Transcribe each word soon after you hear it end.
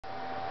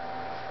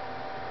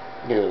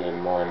Good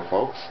morning,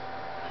 folks.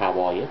 How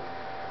are you?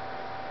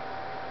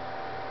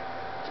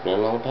 It's been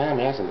a long time,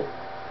 hasn't it?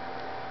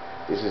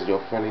 This is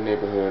your friendly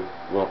neighborhood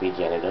grumpy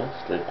janitor,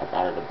 straight up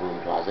out of the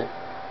broom closet.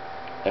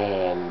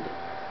 And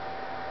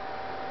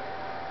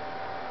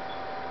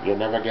you'll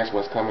never guess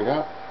what's coming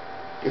up.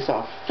 It's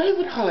our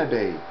favorite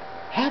holiday.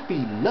 Happy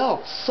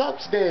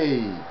LUVSUX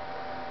Day.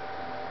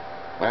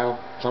 Well,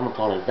 some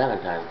call it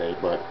Valentine's Day,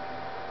 but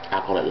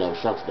I call it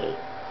LUVSUX Day.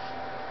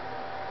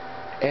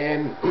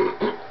 And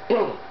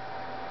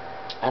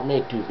I've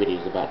made 2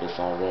 videos about this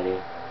already.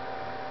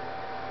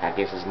 I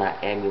guess it's my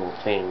annual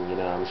thing, you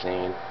know what I'm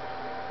saying?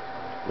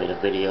 Made a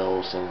video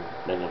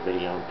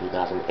in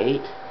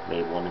 2008,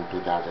 made one in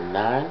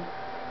 2009.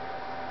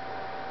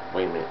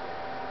 Wait a minute.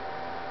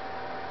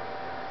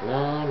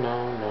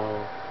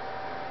 No.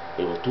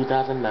 It was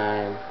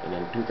 2009 and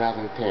then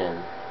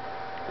 2010,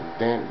 and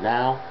then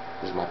now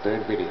this is my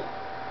 3rd video.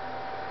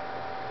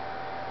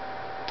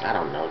 I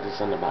don't know, there's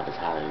something about this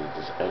holiday that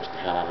just irks the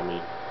hell out of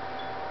me.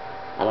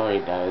 I've already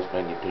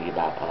explained it to you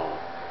about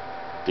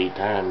 3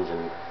 times,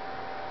 and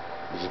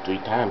this is 3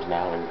 times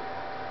now, and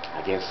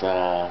I guess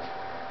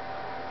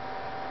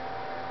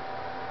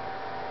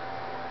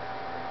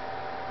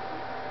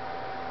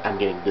I'm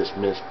getting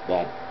dismissed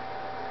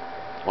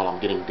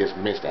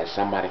as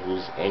somebody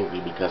who's angry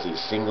because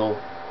he's single.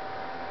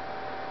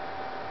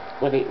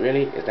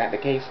 Really? Is that the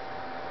case?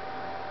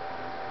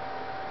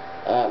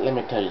 Let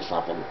me tell you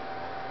something.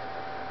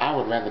 I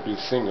would rather be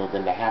single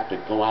than to have to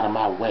go out of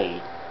my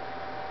way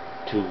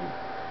to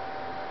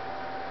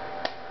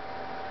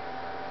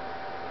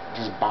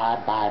just buy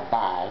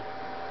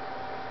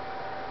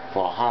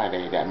for a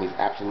holiday that means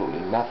absolutely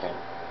nothing,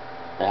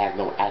 that has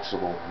no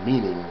actual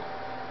meaning,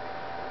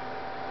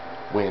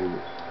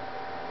 when,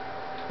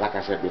 like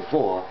I said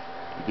before,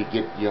 you could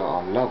get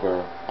your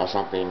lover or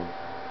something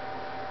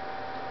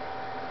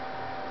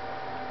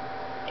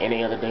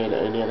any other day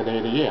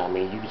of the year. I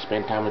mean, you can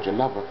spend time with your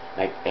lover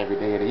like every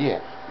day of the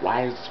year.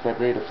 Why is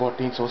February the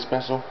 14th so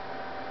special?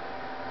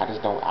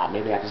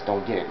 Maybe I just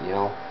don't get it, you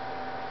know.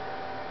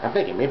 I'm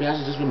thinking maybe I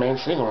should just remain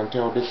single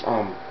until this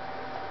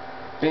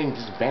thing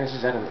just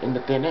vanishes out in the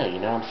thin air, you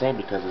know what I'm saying?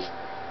 Because it's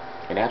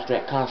an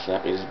abstract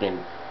concept. It has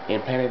been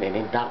implanted and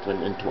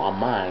indoctrinated into our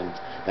minds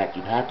that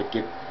you have to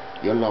get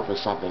your lover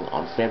something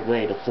on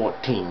February the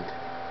 14th,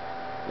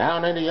 not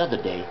on any other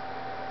day.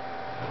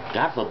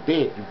 God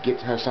forbid you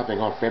get her something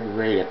on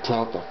February the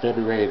 12th or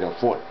February the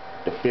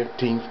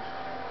 15th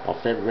or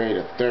February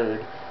the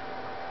 3rd.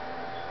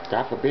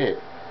 God forbid.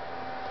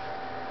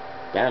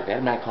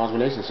 That might cause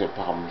relationship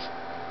problems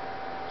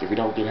if you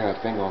don't get her a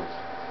thing on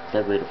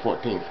February the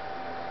 14th.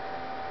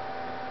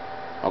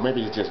 Or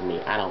maybe it's just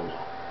me. I don't know.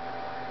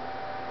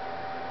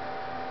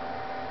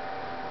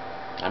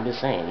 I'm just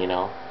saying, you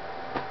know.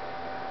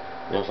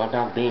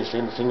 Sometimes being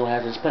single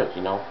has its perks,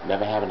 you know.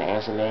 Never having to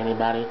answer to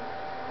anybody.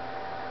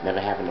 Never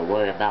having to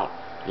worry about,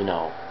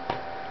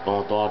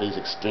 going through all these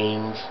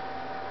extremes,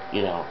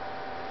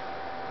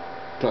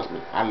 Trust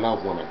me, I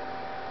love women.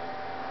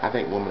 I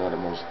think women are the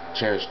most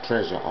cherished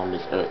treasure on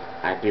this earth.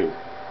 I do.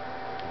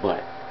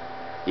 But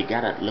you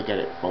gotta look at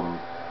it from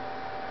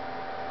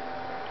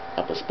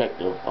a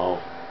perspective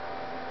of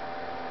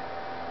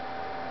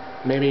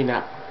maybe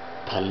not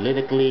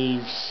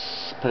politically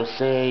per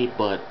se,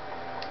 but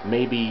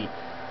maybe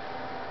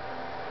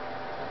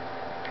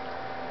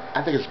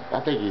I think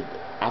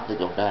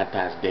of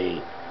Valentine's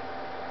Day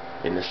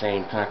in the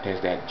same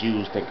context that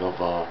Jews think of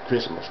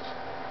Christmas.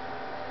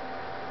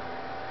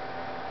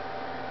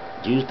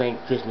 Jews think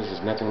Christmas is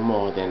nothing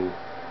more than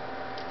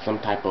some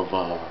type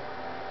of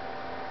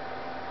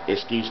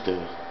excuse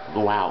to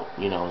go out,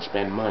 and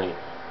spend money.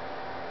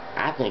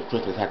 I think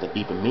Christmas has a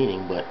deeper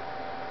meaning, but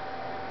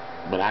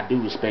I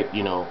do respect,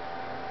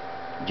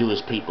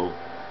 Jewish people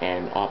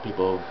and all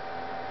people of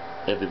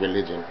every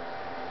religion.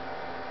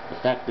 The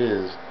fact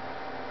is,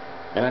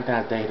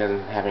 Valentine's Day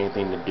doesn't have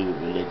anything to do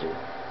with religion.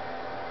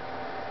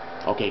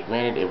 Okay,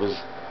 granted, it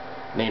was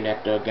named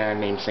after a guy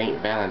named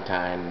Saint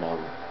Valentine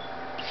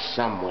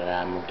somewhere.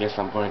 I guess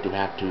I'm going to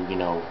have to,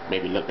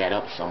 maybe look that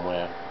up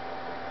somewhere.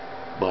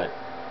 But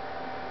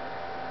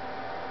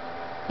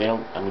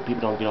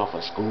people don't get off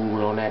of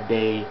school on that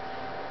day.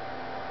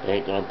 There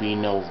ain't gonna be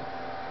no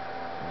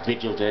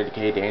vigils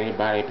dedicated to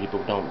anybody.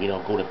 People don't,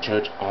 go to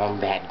church on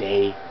that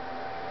day.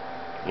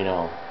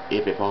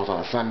 If it falls on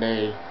a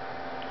Sunday,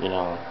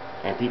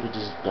 and people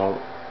just don't.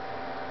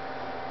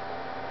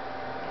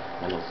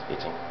 My nose is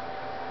itching.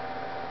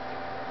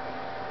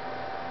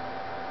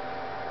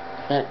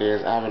 The fact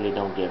is, I really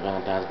don't get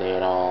Valentine's Day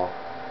at all.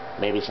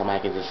 Maybe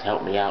somebody can just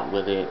help me out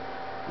with it.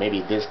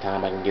 Maybe this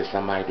time I can get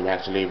somebody to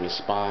actually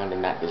respond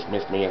and not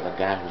dismiss me as a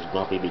guy who's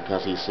grumpy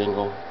because he's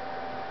single.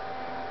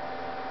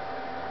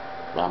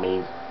 Well, I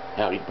mean,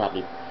 hell, you can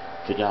probably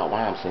figure out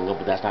why I'm single,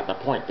 but that's not the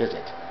point, is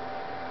it?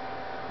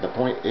 The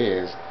point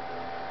is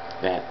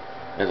that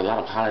there's a lot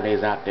of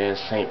holidays out there,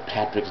 St.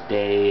 Patrick's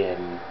Day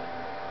and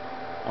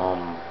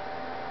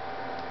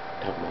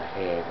top of my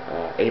head,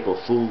 April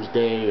Fool's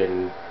Day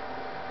and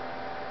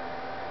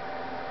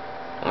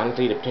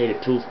Honestly, to tell you the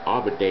truth,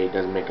 Arbor Day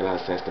doesn't make a lot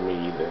of sense to me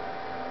either.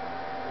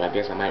 But I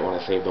guess I might want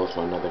to save those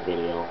for another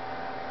video.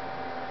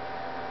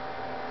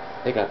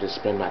 I think I'll just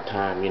spend my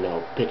time,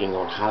 picking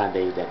on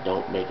holidays that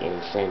don't make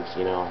any sense,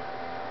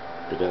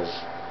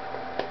 because...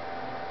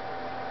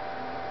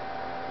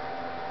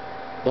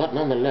 But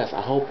nonetheless,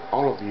 I hope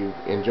all of you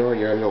enjoy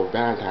your little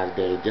Valentine's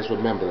Day. Just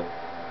remember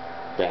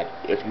that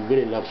if you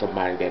really love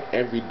somebody, that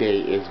every day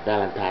is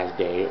Valentine's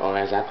Day, or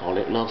as I call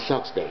it,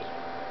 LUVSUX Day.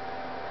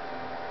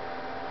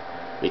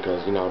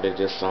 Because, there's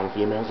just some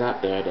females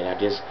out there that are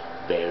just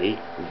very,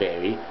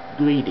 very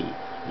greedy.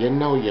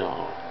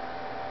 Y'all.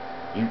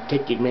 You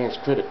take your man's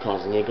credit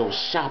cards and you go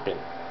shopping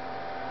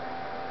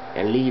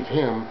and leave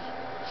him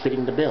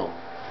fitting the bill.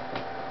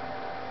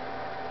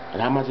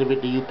 And how much of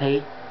it do you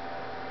pay?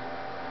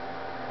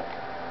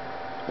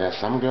 There's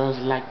some girls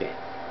like that.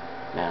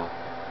 Now,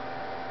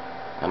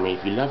 I mean,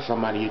 if you love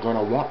somebody, you're going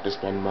to want to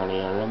spend money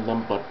on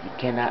them, but you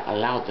cannot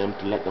allow them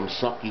to let them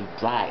suck you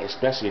dry,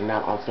 especially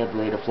not on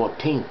February the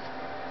 14th.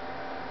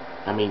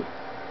 I mean,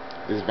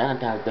 this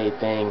Valentine's Day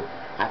thing,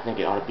 I think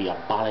it ought to be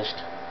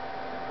abolished.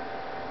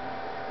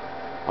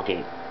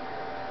 Okay,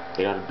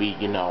 it ought to be,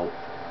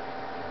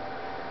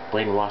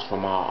 brainwashed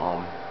from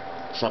our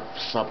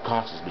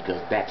subconscious,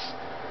 because that's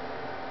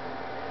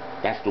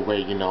the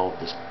way,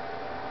 the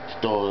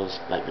stores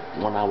like the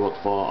one I work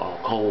for,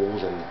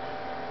 Kohl's and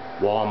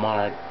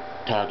Walmart,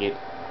 Target,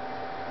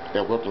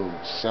 they're working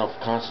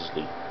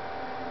subconsciously.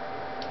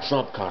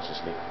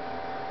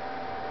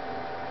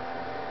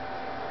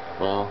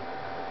 Well,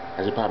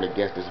 as you probably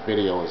guessed, this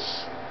video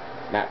is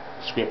not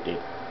scripted,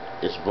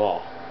 it's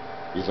raw.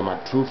 These are my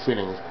true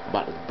feelings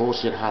about this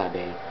bullshit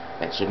holiday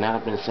that should not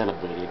have been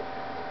celebrated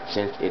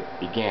since it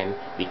began,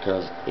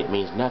 because it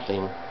means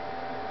nothing,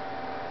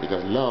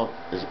 because love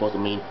is supposed to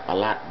mean a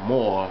lot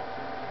more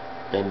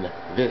than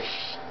this.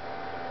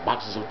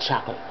 Boxes of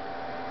chocolate,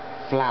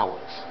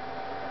 flowers,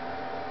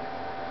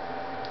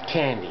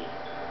 candy,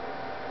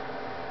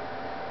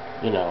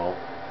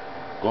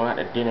 going out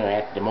to dinner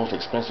at the most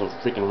expensive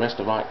freaking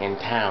restaurant in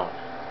town.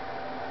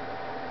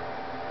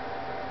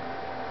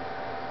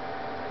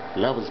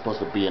 Love is supposed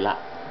to be a lot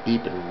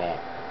deeper than that.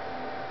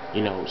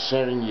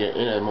 Sharing your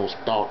innermost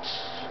thoughts,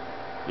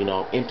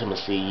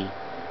 intimacy,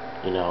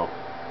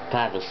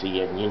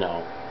 privacy, and,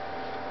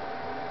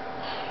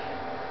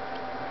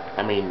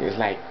 I mean, it's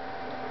like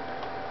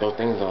those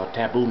things are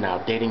taboo now.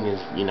 Dating is,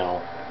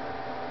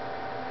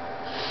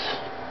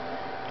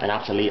 an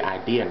obsolete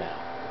idea now.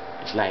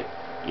 It's like,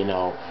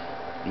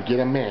 you get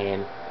a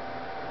man.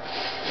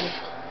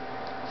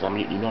 Some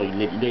you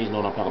ladies know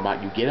what I'm talking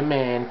about. You get a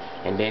man,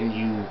 and then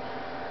you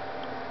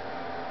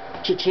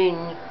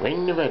cha-ching,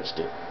 ring the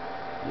register.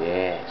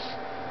 Yes.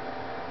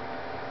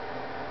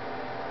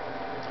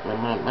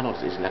 My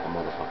nose is like a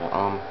motherfucker.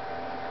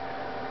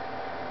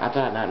 I thought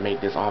I'd not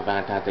make this on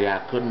Valentine's Day. I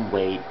couldn't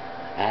wait.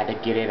 I had to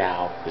get it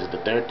out. This is the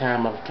third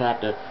time I've tried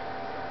to,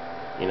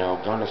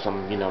 garner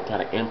some, try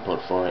to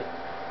input for it.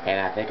 And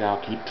I think I'll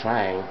keep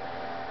trying.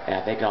 And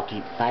I think I'll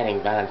keep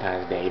fighting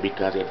Valentine's Day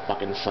because it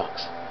fucking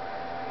sucks.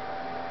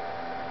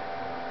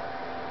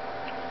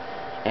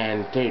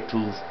 And to tell you the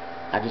truth,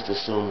 I just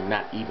assume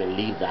not even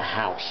leave the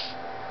house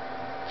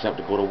except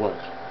to go to work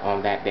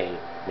on that day.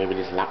 Maybe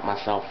just lock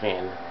myself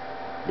in,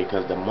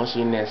 because the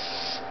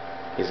mushiness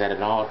is at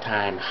an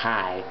all-time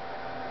high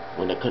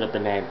when it could have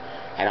been at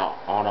an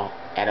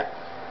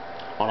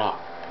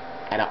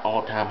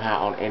all-time high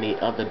on any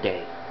other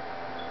day.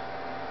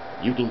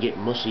 You can get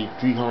mushy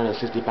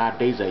 365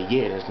 days a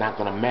year and it's not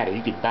gonna matter.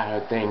 You can buy her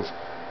things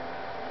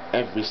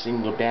every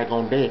single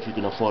daggone day if you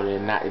can afford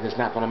it, and it's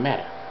not gonna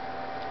matter.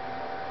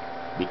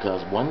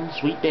 Because one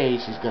sweet day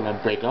she's gonna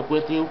break up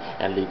with you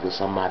and leave with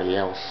somebody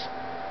else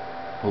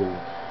who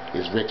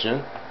is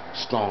richer,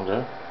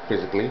 stronger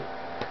physically,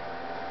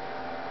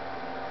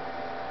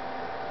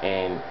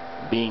 and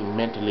being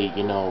mentally,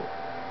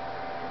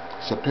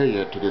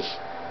 superior to this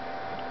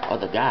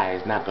other guy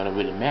is not gonna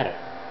really matter.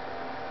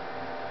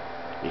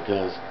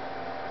 Because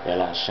there are a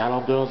lot of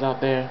shallow girls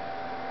out there.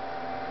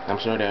 I'm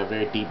sure there are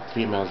very deep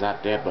females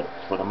out there, but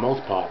for the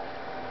most part,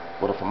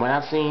 from what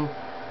I've seen,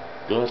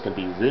 girls can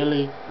be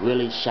really,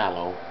 really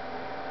shallow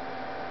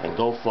and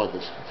go for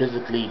this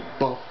physically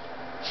buff,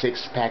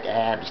 six-pack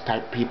abs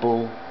type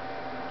people,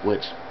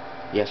 which,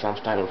 yes, I'm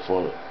striving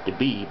for to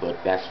be, but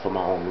that's for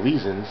my own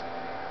reasons,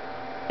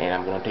 and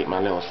I'm going to take my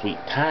little sweet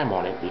time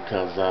on it,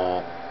 because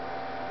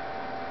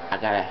I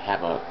got to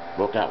have a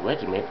workout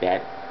regimen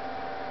that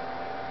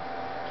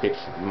fits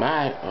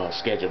my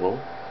schedule.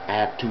 I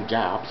have 2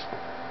 jobs,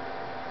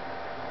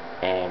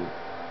 and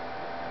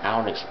I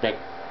don't expect,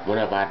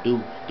 whenever I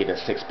do get a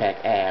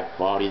six-pack ab,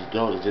 for all these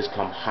girls to just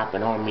come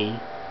hopping on me,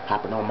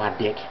 hopping on my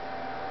dick.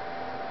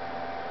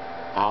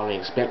 I only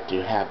expect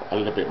to have a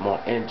little bit more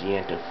energy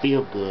and to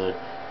feel good,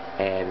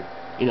 and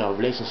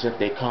relationships,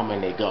 they come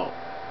and they go.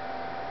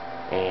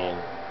 And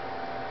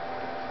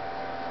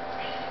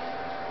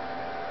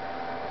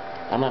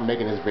I'm not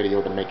making this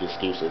video to make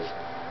excuses.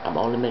 I'm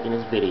only making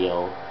this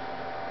video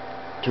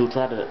to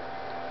try to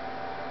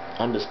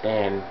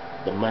understand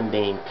the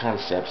mundane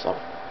concepts of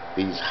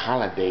these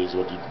holidays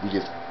what we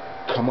just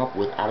come up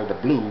with out of the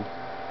blue,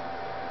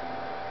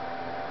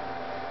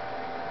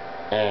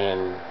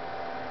 and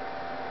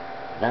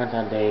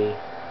Valentine's Day,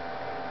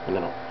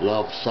 no,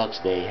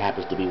 LUVSUX Day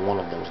happens to be one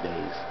of those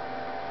days,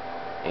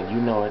 and you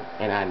know it,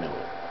 and I know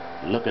it.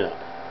 Look it up.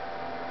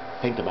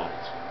 Think about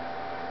it.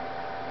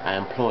 I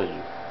implore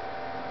you.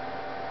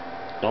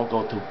 Don't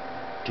go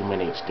too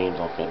many extremes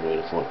on February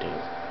the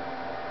 14th.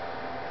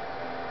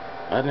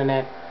 Other than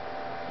that,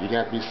 you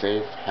gotta be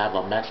safe. Have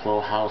a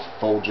Maxwell House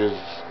Folgers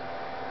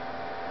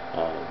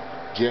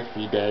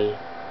Jiffy Day,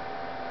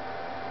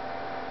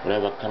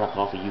 whatever kind of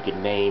coffee you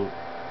can name.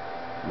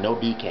 No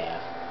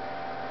decaf,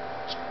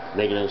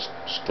 regular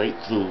straight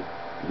through.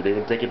 You can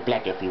even drink it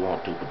black if you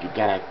want to, but you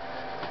gotta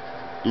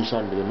do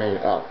something to remain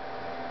up.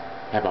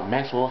 Have a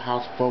Maxwell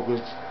House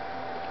Folgers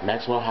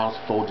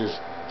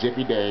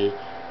Jiffy Day,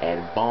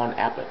 and bon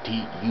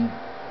appetit, you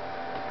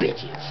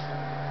bitches.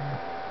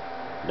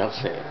 Enough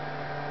said.